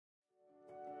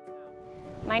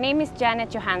My name is Janet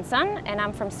Johansson and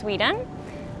I'm from Sweden.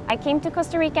 I came to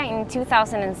Costa Rica in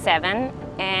 2007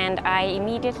 and I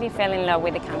immediately fell in love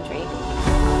with the country.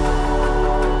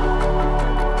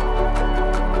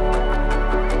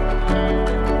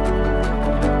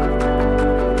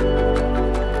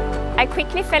 I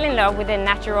quickly fell in love with the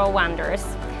natural wonders.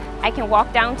 I can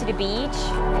walk down to the beach,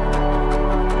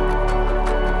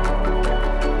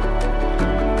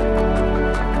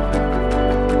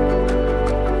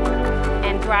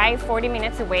 and drive 40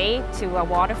 minutes away to a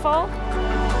waterfall.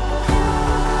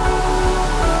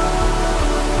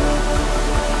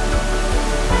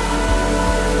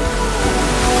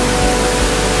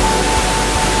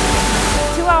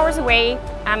 Two hours away,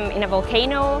 I'm in a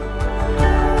volcano.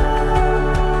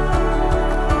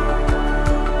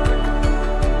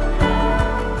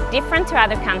 Different to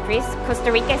other countries,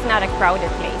 Costa Rica is not a crowded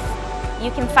place.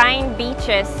 You can find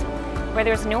beaches where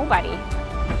there's nobody.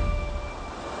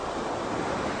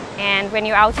 And when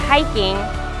you're out hiking,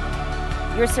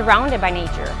 you're surrounded by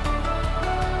nature.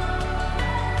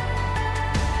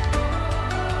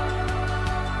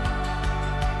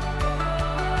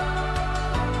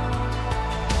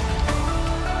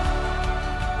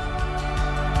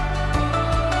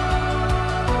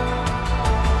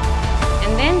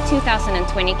 And then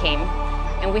 2020 came,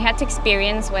 and we had to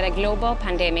experience what a global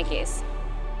pandemic is.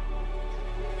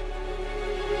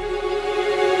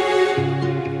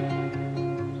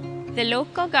 The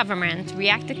local government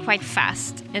reacted quite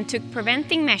fast and took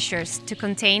preventing measures to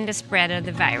contain the spread of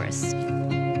the virus.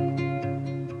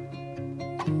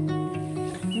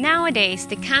 Nowadays,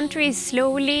 the country is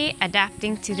slowly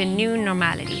adapting to the new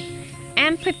normality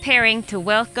and preparing to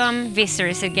welcome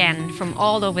visitors again from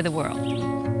all over the world.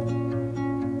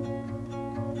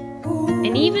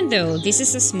 And even though this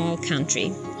is a small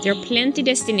country, there are plenty of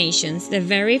destinations that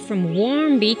vary from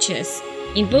warm beaches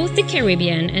in both the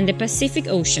Caribbean and the Pacific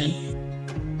Ocean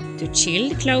to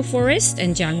chilled cloud forests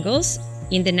and jungles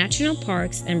in the national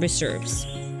parks and reserves.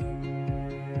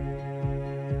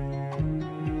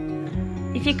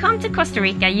 If you come to Costa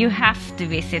Rica, you have to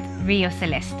visit Rio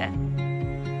Celeste.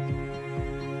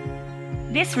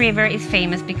 This river is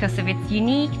famous because of its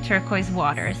unique turquoise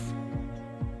waters.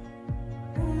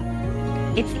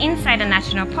 It's inside a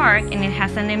national park and it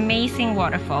has an amazing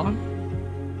waterfall.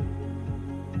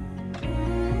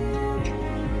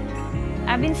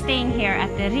 I've been staying here at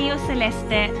the Rio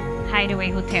Celeste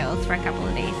Hideaway hotels for a couple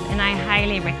of days and I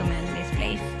highly recommend this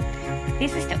place.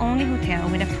 This is the only hotel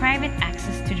with a private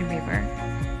access to the river.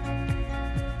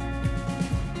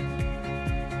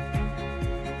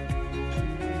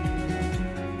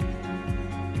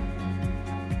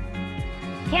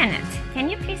 Kenneth, can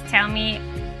you please tell me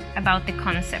about the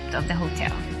concept of the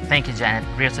hotel? Thank you, Janet.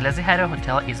 Rio Celeste Hideaway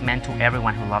Hotel is meant to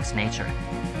everyone who loves nature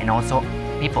and also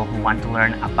people who want to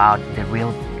learn about the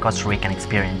real Costa Rican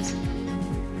experience.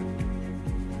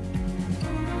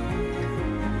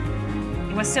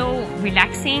 It was so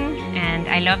relaxing and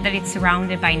I love that it's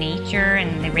surrounded by nature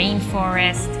and the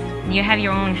rainforest. You have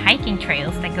your own hiking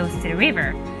trails that goes to the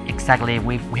river. Exactly.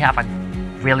 We have a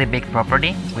really big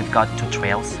property. We've got 2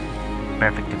 trails,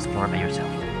 perfect to explore by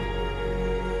yourself.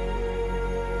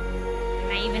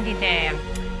 I even did the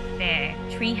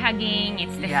tree hugging,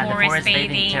 it's the forest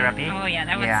bathing therapy. Oh yeah,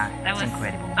 that was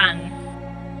incredible. Fun.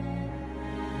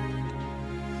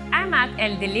 I'm at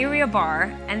El Delirio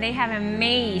Bar and they have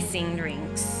amazing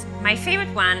drinks. My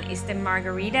favorite one is the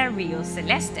Margarita Rio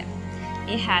Celeste.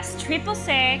 It has triple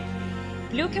sec,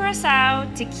 blue curacao,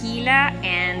 tequila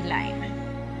and lime.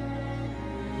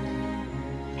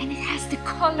 And it has the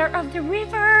color of the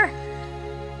river.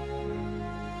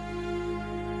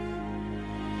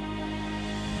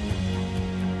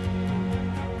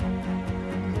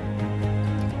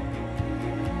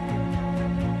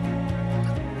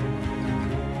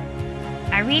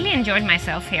 I really enjoyed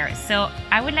myself here, so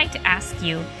I would like to ask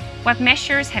you, what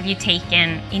measures have you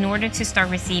taken in order to start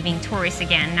receiving tourists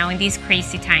again now in these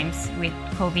crazy times with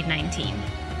COVID-19?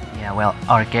 Yeah, well,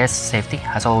 our guest safety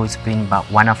has always been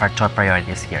one of our top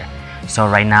priorities here. So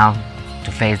right now,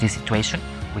 to face this situation,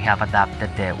 we have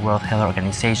adapted the World Health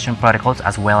Organization protocols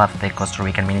as well as the Costa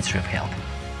Rican Ministry of Health.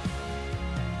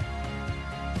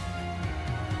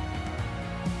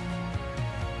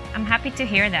 I'm happy to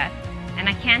hear that. And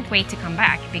I can't wait to come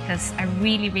back because I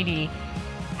really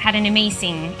had an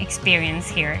amazing experience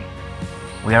here.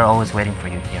 We are always waiting for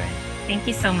you here. Thank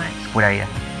you so much. Pura vida.